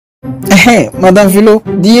Hey, Madam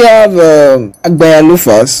PHILO, do you have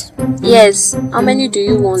loafers? Yes. How many do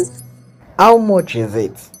you want? How much is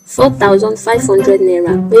it? 4,500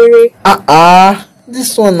 naira. Really?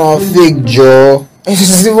 This one are fake, Joe.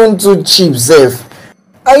 It's even too cheap, Seth.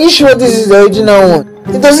 Are you sure this is the original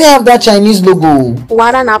one? It doesn't have that Chinese logo.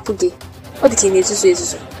 Wara na pude. What did you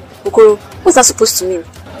ezuzu? Okoro, what's that supposed to mean?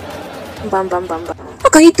 Bam. How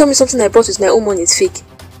can you tell me something I bought with my own money is fake?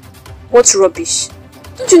 What rubbish?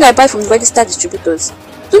 Don't you know I buy from the registered distributors?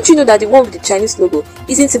 Don't you know that the one with the Chinese logo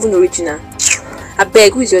isn't even original? I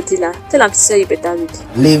beg, who is your dealer? Tell him to sell you better read.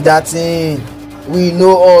 Leave that in. We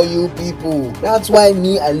know all you people. That's why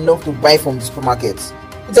I love to buy from the supermarkets.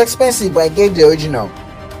 It's expensive, but I get the original.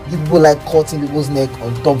 You people like cutting people's neck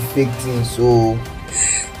on top fake things, so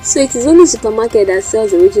it is only supermarket that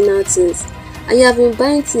sells original things, and you have been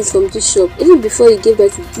buying things from this shop even before you gave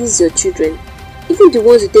birth to these your children, even the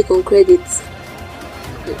ones you take on credit.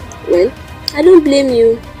 Well, I don't blame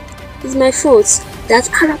you. It's my fault that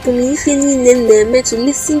Arapumi meant to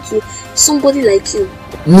listen to somebody like you.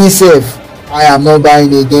 Me safe. I am not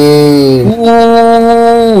buying again.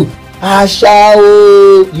 Ooh,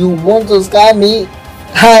 Asha, you want to scam me?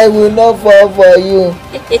 I will not fall for you.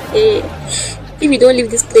 If you don't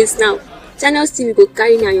leave this place now, Channels TV will go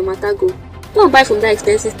carry me and your matter go. Don't buy from that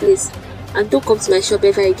expensive place, and don't come to my shop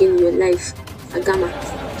ever again in your life. Agama.